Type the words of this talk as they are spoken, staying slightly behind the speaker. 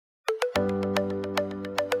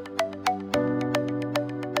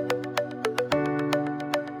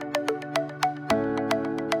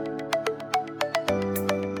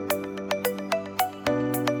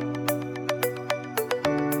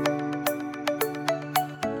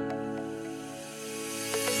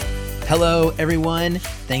Hello, everyone.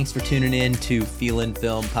 Thanks for tuning in to Feelin'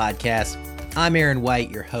 Film Podcast. I'm Aaron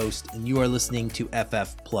White, your host, and you are listening to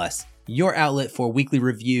FF Plus, your outlet for weekly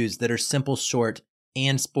reviews that are simple, short,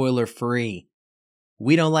 and spoiler-free.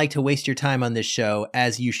 We don't like to waste your time on this show,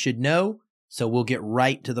 as you should know, so we'll get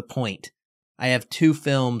right to the point. I have two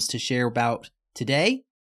films to share about today,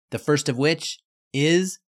 the first of which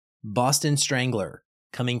is Boston Strangler,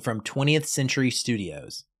 coming from 20th Century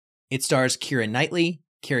Studios. It stars Keira Knightley,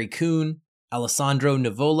 Carrie Coon, Alessandro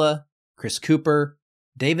Nivola, Chris Cooper,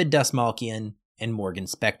 David Dastmalchian, and Morgan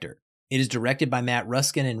Spector. It is directed by Matt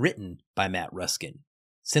Ruskin and written by Matt Ruskin.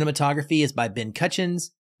 Cinematography is by Ben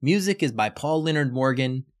Cutchins. Music is by Paul Leonard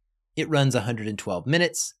Morgan. It runs 112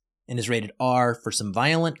 minutes and is rated R for some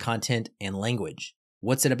violent content and language.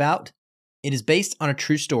 What's it about? It is based on a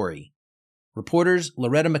true story. Reporters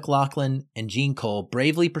Loretta McLaughlin and Gene Cole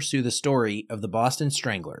bravely pursue the story of the Boston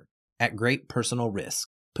Strangler at great personal risk,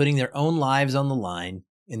 putting their own lives on the line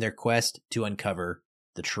in their quest to uncover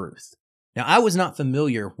the truth. Now, I was not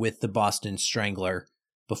familiar with the Boston Strangler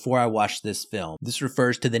before I watched this film. This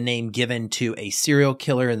refers to the name given to a serial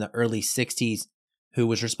killer in the early 60s who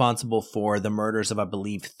was responsible for the murders of, I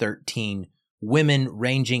believe, 13 women,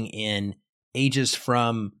 ranging in ages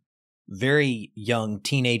from very young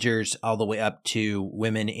teenagers all the way up to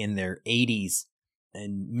women in their 80s.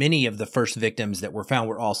 And many of the first victims that were found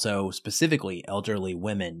were also specifically elderly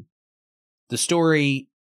women. The story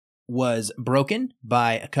was broken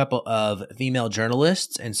by a couple of female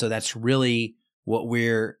journalists, and so that's really what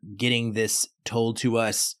we're getting this told to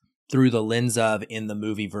us through the lens of in the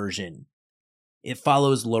movie version. It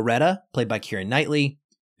follows Loretta, played by Keira Knightley,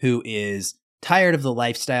 who is tired of the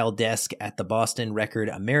lifestyle desk at the Boston Record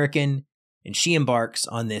American, and she embarks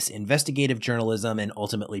on this investigative journalism and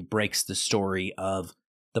ultimately breaks the story of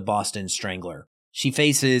the Boston Strangler. She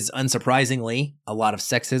faces, unsurprisingly, a lot of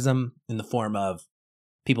sexism in the form of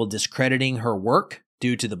people discrediting her work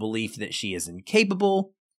due to the belief that she is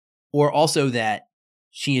incapable, or also that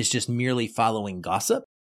she is just merely following gossip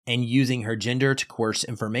and using her gender to coerce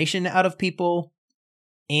information out of people.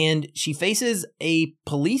 And she faces a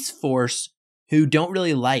police force who don't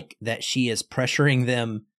really like that she is pressuring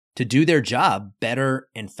them to do their job better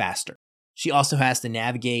and faster. She also has to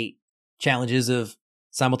navigate challenges of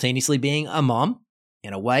simultaneously being a mom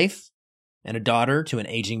and a wife and a daughter to an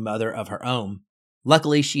aging mother of her own.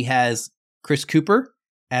 Luckily, she has Chris Cooper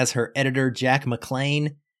as her editor, Jack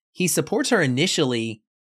McLean. He supports her initially,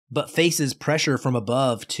 but faces pressure from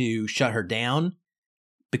above to shut her down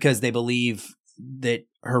because they believe that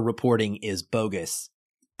her reporting is bogus.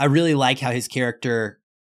 I really like how his character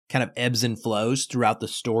kind of ebbs and flows throughout the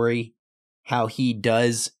story, how he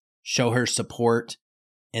does show her support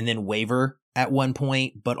and then waver at one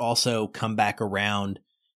point, but also come back around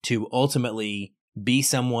to ultimately be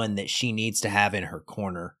someone that she needs to have in her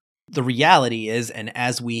corner. The reality is, and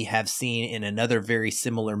as we have seen in another very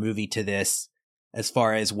similar movie to this, as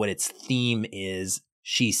far as what its theme is,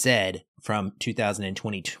 She Said, from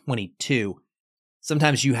 2022,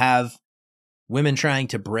 sometimes you have women trying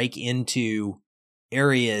to break into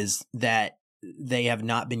areas that they have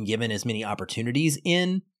not been given as many opportunities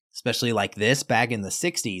in, especially like this back in the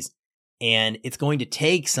 60s. And it's going to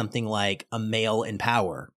take something like a male in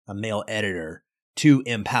power, a male editor, to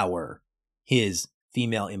empower his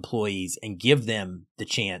female employees and give them the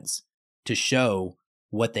chance to show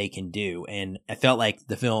what they can do. And I felt like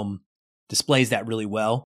the film displays that really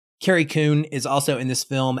well. Carrie Coon is also in this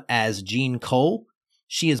film as Gene Cole.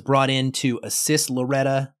 She is brought in to assist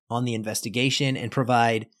Loretta on the investigation and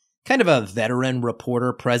provide kind of a veteran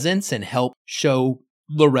reporter presence and help show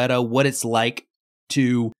Loretta what it's like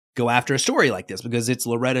to go after a story like this, because it's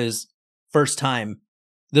Loretta's first time.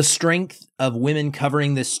 The strength of women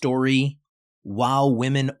covering this story while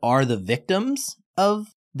women are the victims of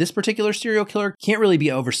this particular serial killer can't really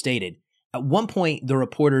be overstated. At one point, the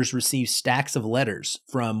reporters receive stacks of letters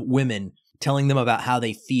from women telling them about how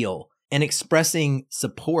they feel and expressing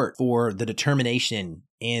support for the determination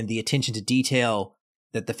and the attention to detail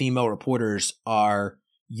that the female reporters are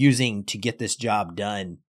using to get this job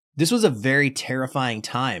done. This was a very terrifying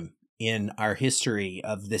time in our history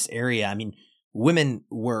of this area. I mean, women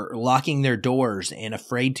were locking their doors and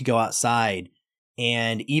afraid to go outside.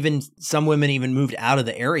 And even some women even moved out of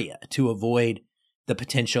the area to avoid the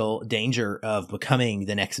potential danger of becoming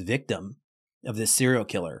the next victim of this serial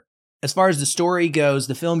killer. As far as the story goes,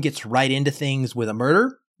 the film gets right into things with a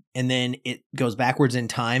murder, and then it goes backwards in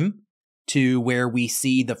time to where we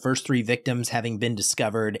see the first three victims having been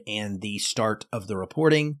discovered and the start of the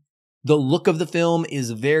reporting. The look of the film is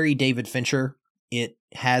very David Fincher. It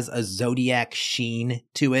has a Zodiac sheen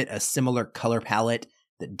to it, a similar color palette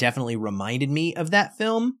that definitely reminded me of that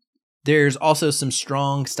film. There's also some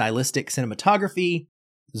strong stylistic cinematography,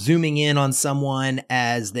 zooming in on someone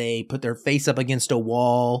as they put their face up against a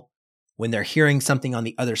wall when they're hearing something on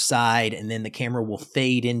the other side, and then the camera will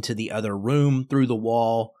fade into the other room through the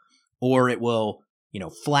wall, or it will,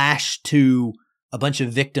 flash to a bunch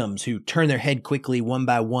of victims who turn their head quickly one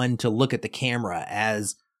by one to look at the camera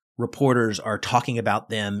as reporters are talking about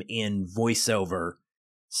them in voiceover.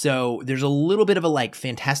 So there's a little bit of a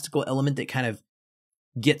fantastical element that kind of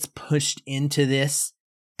gets pushed into this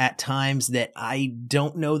at times that I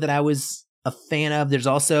don't know that I was a fan of. There's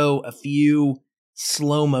also a few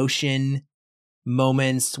slow motion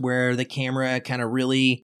moments where the camera kind of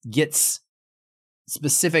really gets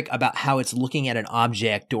specific about how it's looking at an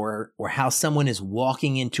object or how someone is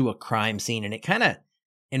walking into a crime scene. And it kind of,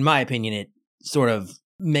 in my opinion, it sort of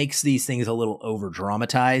makes these things a little over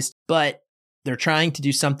dramatized, but they're trying to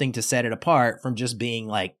do something to set it apart from just being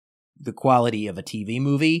the quality of a TV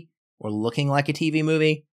movie or looking like a TV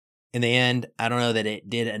movie. In the end, I don't know that it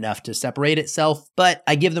did enough to separate itself, but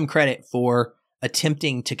I give them credit for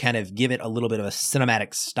attempting to kind of give it a little bit of a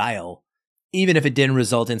cinematic style, even if it didn't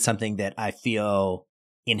result in something that I feel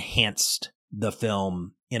enhanced the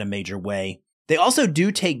film in a major way. They also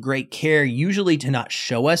do take great care usually to not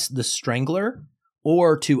show us the Strangler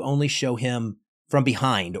or to only show him from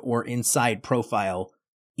behind or inside profile.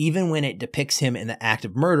 Even when it depicts him in the act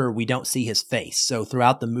of murder, we don't see his face. So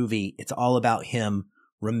throughout the movie, it's all about him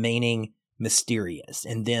remaining mysterious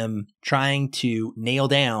and them trying to nail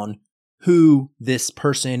down who this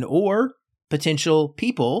person or potential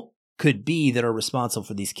people could be that are responsible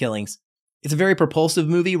for these killings. It's a very propulsive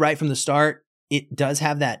movie right from the start. It does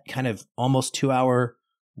have that kind of almost 2-hour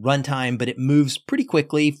runtime, but it moves pretty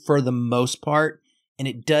quickly for the most part. And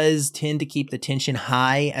it does tend to keep the tension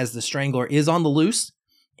high as the Strangler is on the loose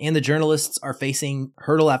and the journalists are facing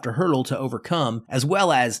hurdle after hurdle to overcome, as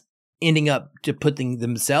well as ending up to putting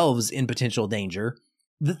themselves in potential danger.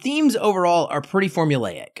 The themes overall are pretty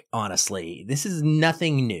formulaic, honestly. This is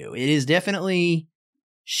nothing new. It is definitely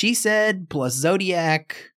She Said plus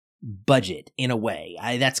Zodiac budget in a way.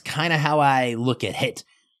 That's kind of how I look at it.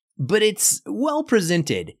 But it's well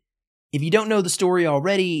presented. If you don't know the story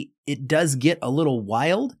already, it does get a little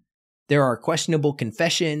wild. There are questionable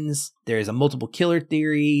confessions, there's a multiple killer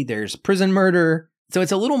theory, there's prison murder. So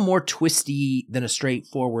it's a little more twisty than a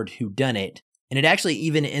straightforward whodunit. And it actually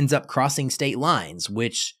even ends up crossing state lines,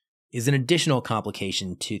 which is an additional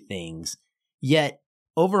complication to things. Yet,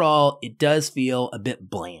 overall, it does feel a bit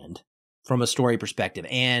bland from a story perspective.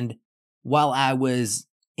 And while I was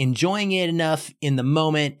enjoying it enough in the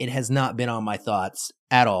moment, it has not been on my thoughts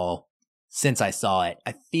at all since I saw it.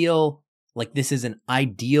 I feel like this is an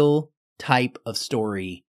ideal type of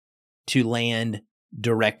story to land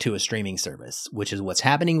direct to a streaming service, which is what's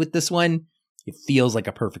happening with this one. It feels like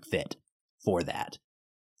a perfect fit for that.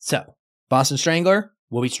 So, Boston Strangler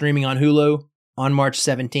will be streaming on Hulu on March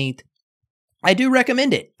 17th. I do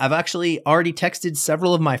recommend it. I've actually already texted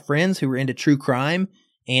several of my friends who are into true crime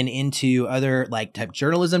and into other type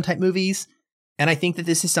journalism type movies. And I think that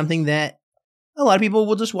this is something that a lot of people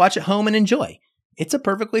will just watch at home and enjoy. It's a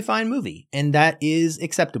perfectly fine movie, and that is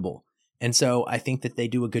acceptable. And so I think that they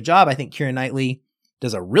do a good job. I think Keira Knightley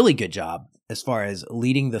does a really good job as far as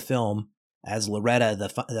leading the film as Loretta,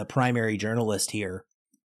 the primary journalist here.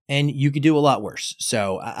 And you could do a lot worse.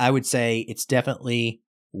 So I would say it's definitely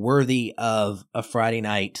worthy of a Friday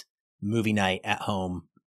night movie night at home.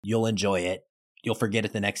 You'll enjoy it. You'll forget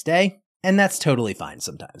it the next day, and that's totally fine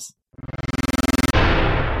sometimes.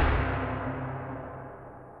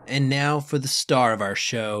 And now for the star of our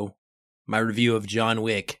show, my review of John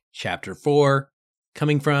Wick, Chapter 4,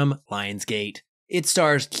 coming from Lionsgate. It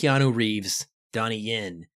stars Keanu Reeves, Donnie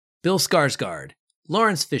Yen, Bill Skarsgård,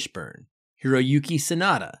 Lawrence Fishburne, Hiroyuki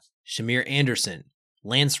Sanada, Shamir Anderson,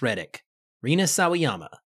 Lance Reddick, Rina Sawayama,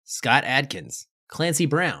 Scott Adkins, Clancy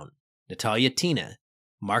Brown, Natalia Tina,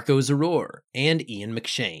 Marco Zaror, and Ian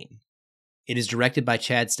McShane. It is directed by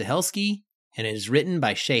Chad Stahelski, and it is written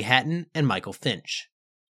by Shay Hatton and Michael Finch.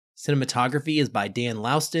 Cinematography is by Dan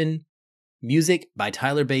Louston, music by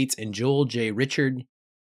Tyler Bates and Joel J. Richard.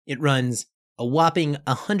 It runs a whopping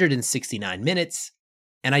 169 minutes,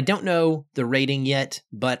 and I don't know the rating yet,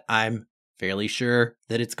 but I'm fairly sure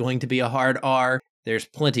that it's going to be a hard R. There's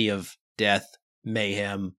plenty of death,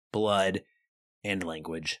 mayhem, blood, and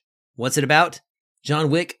language. What's it about?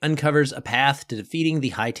 John Wick uncovers a path to defeating the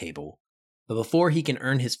High Table, but before he can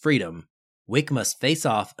earn his freedom, Wick must face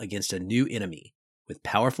off against a new enemy with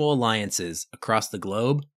powerful alliances across the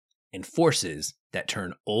globe and forces that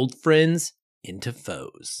turn old friends into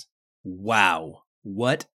foes. Wow,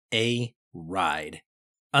 what a ride.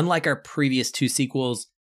 Unlike our previous two sequels,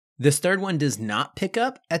 this third one does not pick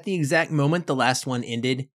up at the exact moment the last one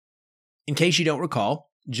ended. In case you don't recall,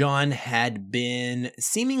 John had been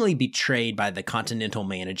seemingly betrayed by the Continental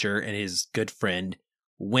manager and his good friend,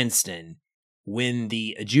 Winston, when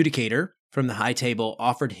the adjudicator from the high table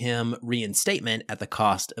offered him reinstatement at the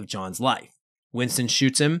cost of John's life. Winston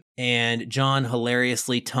shoots him, and John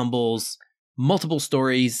hilariously tumbles multiple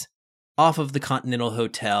stories off of the Continental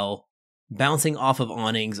Hotel, bouncing off of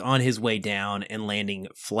awnings on his way down and landing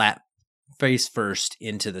flat face first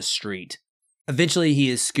into the street. Eventually, he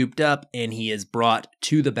is scooped up and he is brought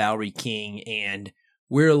to the Bowery King, and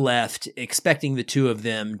we're left expecting the two of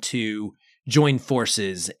them to join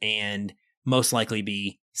forces and most likely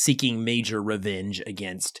be seeking major revenge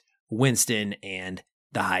against Winston and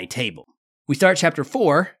the High Table. We start chapter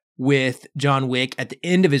 4 with John Wick at the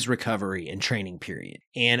end of his recovery and training period,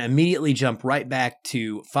 and immediately jump right back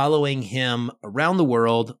to following him around the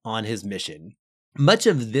world on his mission. Much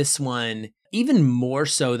of this one, even more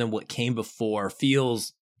so than what came before,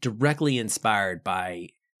 feels directly inspired by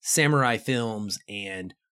samurai films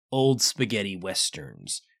and old spaghetti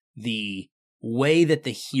westerns. The way that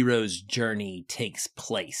the hero's journey takes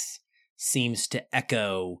place seems to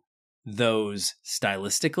echo those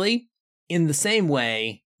stylistically, in the same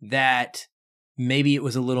way that maybe it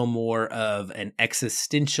was a little more of an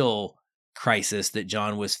existential crisis that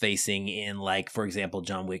John was facing in, like, for example,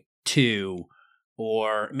 John Wick 2,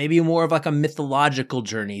 or maybe more of like a mythological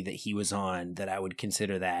journey that he was on, that I would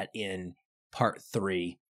consider that in part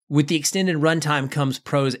 3. With the extended runtime comes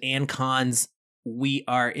pros and cons. We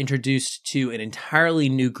are introduced to an entirely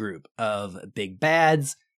new group of big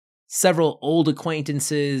bads, several old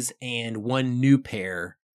acquaintances, and one new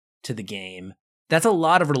pair to the game. That's a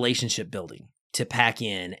lot of relationship building to pack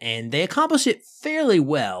in, and they accomplish it fairly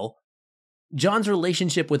well. John's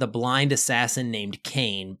relationship with a blind assassin named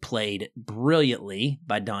Kane, played brilliantly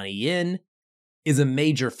by Donnie Yen, is a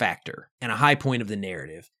major factor and a high point of the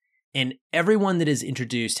narrative. And everyone that is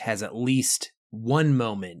introduced has at least one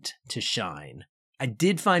moment to shine. I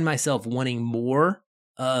did find myself wanting more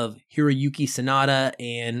of Hiroyuki Sanada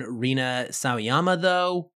and Rina Sawayama,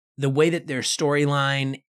 though. The way that their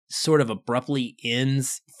storyline sort of abruptly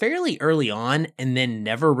ends fairly early on and then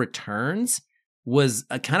never returns was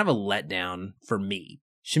a kind of a letdown for me.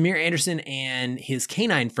 Shamir Anderson and his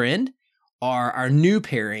canine friend are our new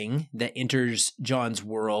pairing that enters John's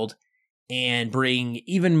world and bring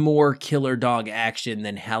even more killer dog action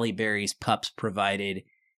than Halle Berry's pups provided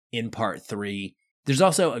in part 3. There's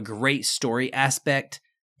also a great story aspect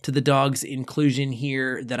to the dog's inclusion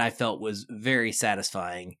here that I felt was very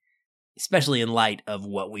satisfying, especially in light of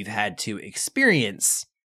what we've had to experience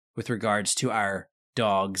with regards to our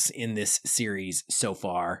dogs in this series so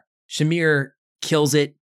far. Shamir kills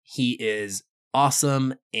it. He is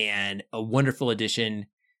awesome and a wonderful addition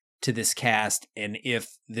to this cast. And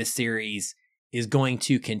if this series is going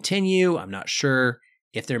to continue, I'm not sure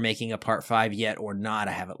if they're making a part 5 yet or not.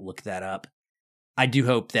 I haven't looked that up. I do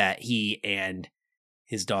hope that he and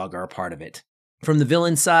his dog are a part of it. From the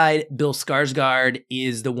villain side, Bill Skarsgård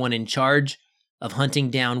is the one in charge of hunting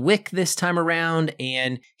down Wick this time around,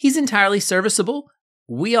 and he's entirely serviceable.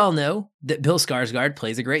 We all know that Bill Skarsgård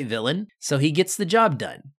plays a great villain, so he gets the job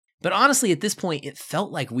done. But honestly, at this point, it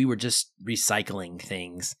felt like we were just recycling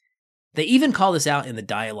things. They even call this out in the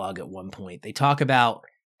dialogue at one point. They talk about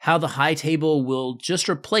how the High Table will just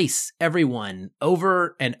replace everyone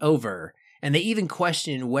over and over, and they even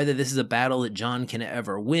question whether this is a battle that John can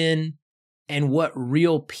ever win, and what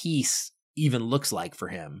real peace even looks like for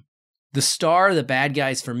him. The star of the bad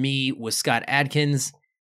guys for me was Scott Adkins.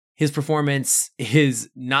 His performance is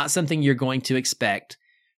not something you're going to expect,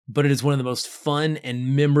 but it is one of the most fun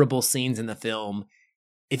and memorable scenes in the film.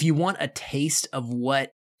 If you want a taste of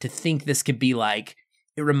what to think this could be like,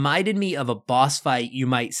 it reminded me of a boss fight you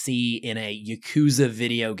might see in a Yakuza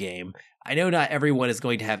video game. I know not everyone is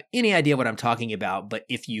going to have any idea what I'm talking about, but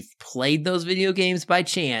if you've played those video games by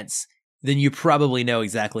chance, then you probably know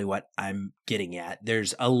exactly what I'm getting at.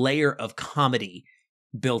 There's a layer of comedy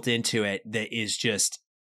built into it that is just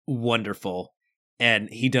wonderful, and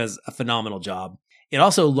he does a phenomenal job. It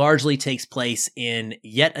also largely takes place in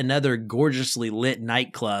yet another gorgeously lit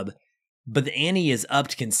nightclub, but the ante is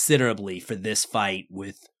upped considerably for this fight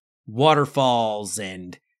with waterfalls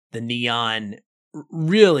and the neon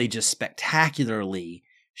really just spectacularly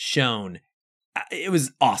shown. It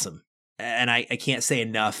was awesome. And I can't say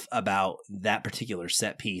enough about that particular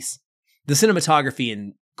set piece. The cinematography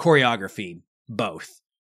and choreography, both,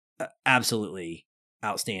 absolutely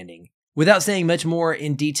outstanding. Without saying much more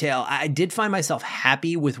in detail, I did find myself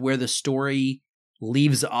happy with where the story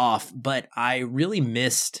leaves off, but I really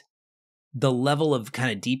missed the level of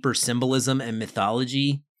kind of deeper symbolism and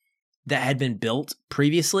mythology that had been built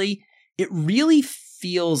previously. It really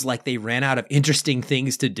feels like they ran out of interesting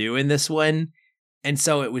things to do in this one. And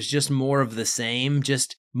so it was just more of the same,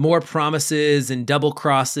 just more promises and double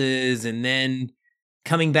crosses, and then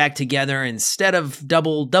coming back together instead of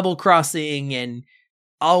double crossing, and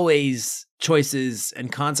always choices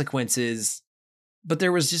and consequences. But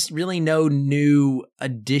there was just really no new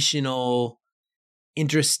additional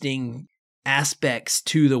interesting aspects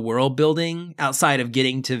to the world building outside of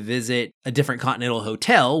getting to visit a different continental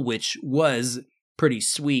hotel, which was pretty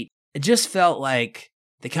sweet. It just felt like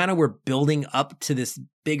they kind of were building up to this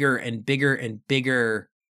bigger and bigger and bigger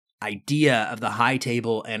idea of the high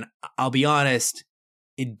table. And I'll be honest,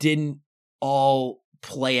 it didn't all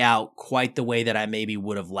play out quite the way that I maybe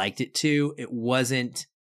would have liked it to. It wasn't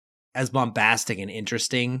as bombastic and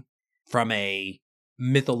interesting from a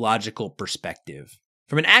mythological perspective.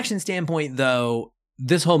 From an action standpoint, though,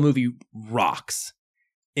 this whole movie rocks.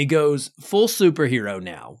 It goes full superhero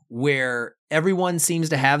now, where everyone seems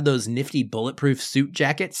to have those nifty bulletproof suit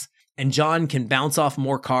jackets, and John can bounce off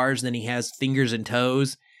more cars than he has fingers and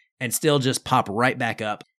toes and still just pop right back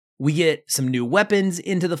up. We get some new weapons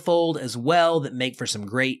into the fold as well that make for some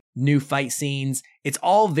great new fight scenes. It's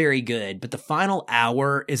all very good, but the final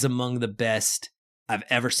hour is among the best I've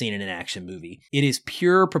ever seen in an action movie. It is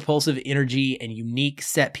pure propulsive energy and unique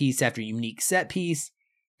set piece after unique set piece.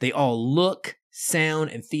 They all look,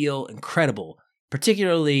 sound, and feel incredible,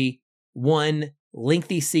 particularly one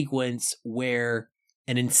lengthy sequence where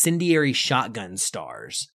an incendiary shotgun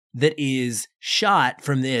stars that is shot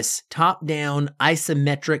from this top-down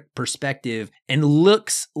isometric perspective and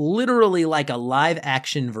looks literally like a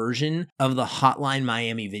live-action version of the Hotline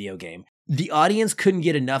Miami video game. The audience couldn't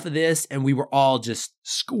get enough of this, and we were all just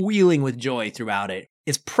squealing with joy throughout it.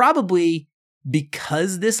 It's probably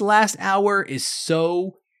because this last hour is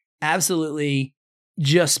so absolutely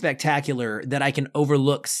just spectacular that I can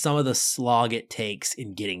overlook some of the slog it takes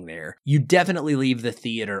in getting there. You definitely leave the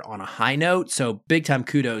theater on a high note, so big time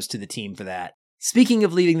kudos to the team for that. Speaking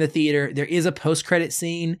of leaving the theater, there is a post-credit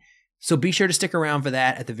scene, so be sure to stick around for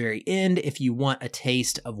that at the very end if you want a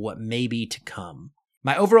taste of what may be to come.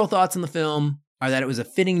 My overall thoughts on the film are that it was a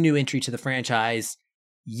fitting new entry to the franchise,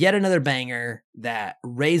 yet another banger that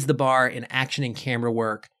raised the bar in action and camera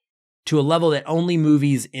work to a level that only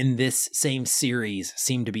movies in this same series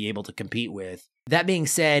seem to be able to compete with. That being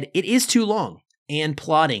said, it is too long and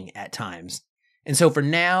plotting at times. And so for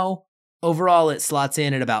now, overall it slots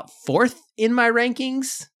in at about 4th in my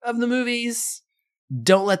rankings of the movies.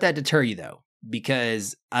 Don't let that deter you though,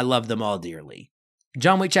 because I love them all dearly.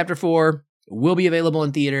 John Wick Chapter 4 will be available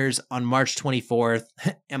in theaters on March 24th.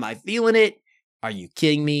 Am I feeling it? Are you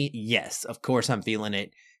kidding me? Yes, of course I'm feeling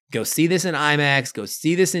it. Go see this in IMAX. Go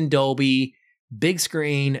see this in Dolby. Big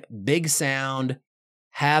screen, big sound.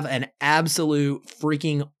 Have an absolute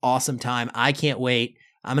freaking awesome time. I can't wait.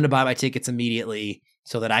 I'm going to buy my tickets immediately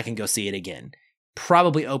so that I can go see it again.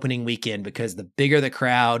 Probably opening weekend, because the bigger the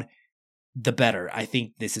crowd, the better. I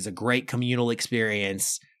think this is a great communal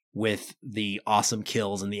experience with the awesome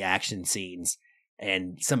kills and the action scenes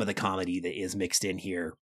and some of the comedy that is mixed in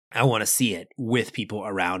here. I want to see it with people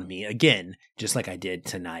around me again, just like I did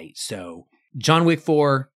tonight. So John Wick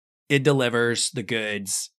 4, it delivers the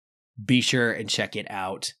goods. Be sure and check it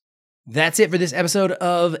out. That's it for this episode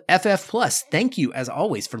of FF Plus. Thank you, as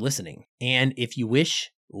always, for listening. And if you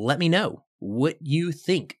wish, let me know what you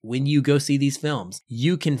think when you go see these films.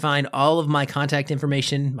 You can find all of my contact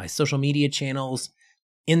information, my social media channels,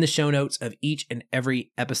 in the show notes of each and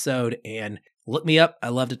every episode. And look me up. I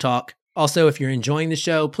love to talk. Also, if you're enjoying the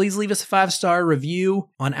show, please leave us a 5-star review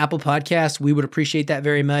on Apple Podcasts. We would appreciate that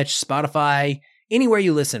very much. Spotify, anywhere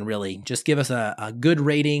you listen, really. Just give us a good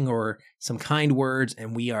rating or some kind words,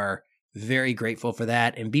 and we are very grateful for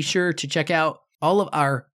that. And be sure to check out all of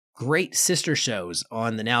our great sister shows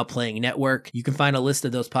on the Now Playing Network. You can find a list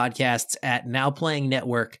of those podcasts at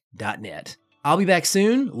nowplayingnetwork.net. I'll be back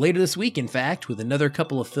soon, later this week, in fact, with another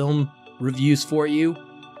couple of film reviews for you.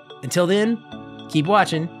 Until then, keep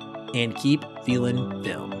watching and keep feeling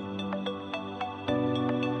film.